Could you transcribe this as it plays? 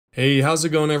Hey, how's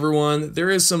it going everyone? There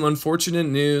is some unfortunate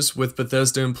news with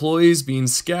Bethesda employees being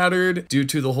scattered due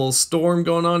to the whole storm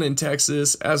going on in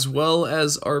Texas, as well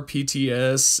as our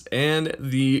PTS, and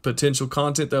the potential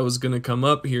content that was going to come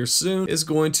up here soon is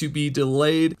going to be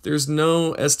delayed. There's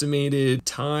no estimated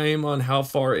time on how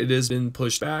far it has been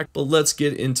pushed back, but let's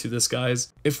get into this,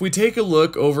 guys. If we take a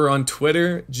look over on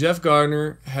Twitter, Jeff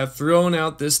Gardner have thrown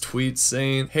out this tweet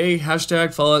saying, hey,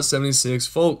 hashtag Fallout 76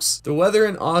 folks, the weather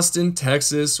in Austin,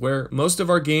 Texas, where most of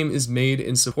our game is made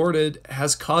and supported,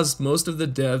 has caused most of the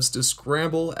devs to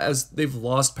scramble as they've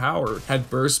lost power,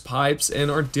 had burst pipes, and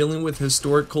are dealing with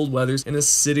historic cold weathers in a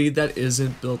city that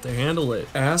isn't built to handle it.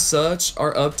 As such,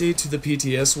 our update to the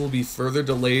PTS will be further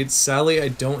delayed. Sadly, I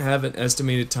don't have an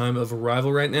estimated time of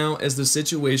arrival right now as the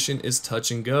situation is touch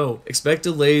and go. Expect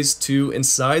delays to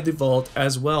inside the vault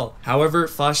as well. However,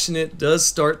 Fascinate does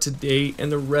start today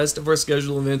and the rest of our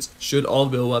scheduled events should all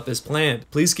go up as planned.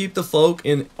 Please keep the folk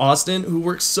in Austin, who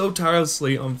works so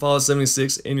tirelessly on Fallout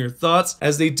 76, in your thoughts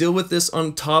as they deal with this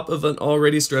on top of an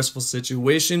already stressful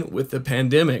situation with the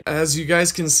pandemic. As you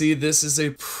guys can see, this is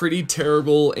a pretty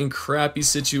terrible and crappy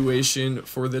situation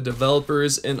for the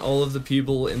developers and all of the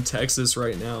people in Texas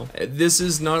right now. This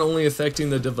is not only affecting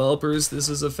the developers, this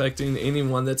is affecting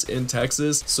anyone that's in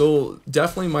Texas. So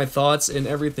definitely my thoughts and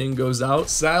everything goes out.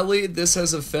 Sadly, this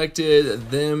has affected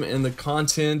them and the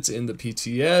content in the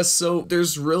PTS, so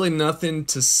there's really nothing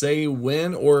to say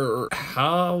when or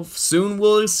how soon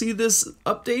we'll see this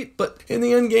update, but in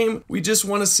the end game, we just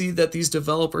want to see that these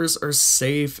developers are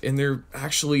safe and they're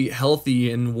actually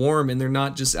healthy and warm and they're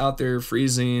not just out there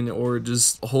freezing or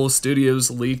just whole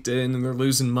studios leaked in and they're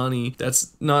losing money.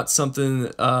 That's not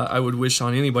something I would wish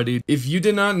on anybody. If you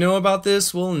did not know about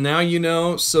this, well, now you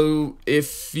know. So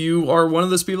if you are one of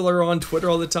those people that are on Twitter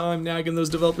all the time nagging those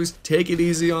developers, take it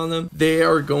easy on them. They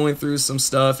are going through some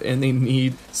stuff and they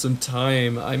need some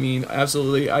time. I mean,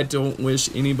 absolutely, I don't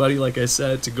wish anybody, like I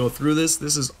said, to go through this.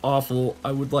 This is awful.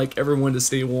 I would like everyone to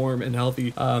stay warm and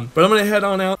healthy. But I'm gonna head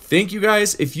on out. Thank you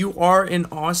guys. If you are in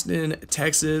Austin,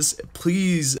 Texas,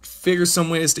 please figure some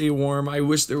way to stay warm. I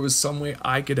wish there was some way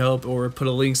I could help or put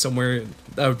a link somewhere.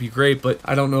 That would be great, but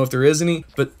I don't know if there is any.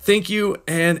 But thank you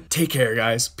and take care,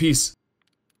 guys. Peace.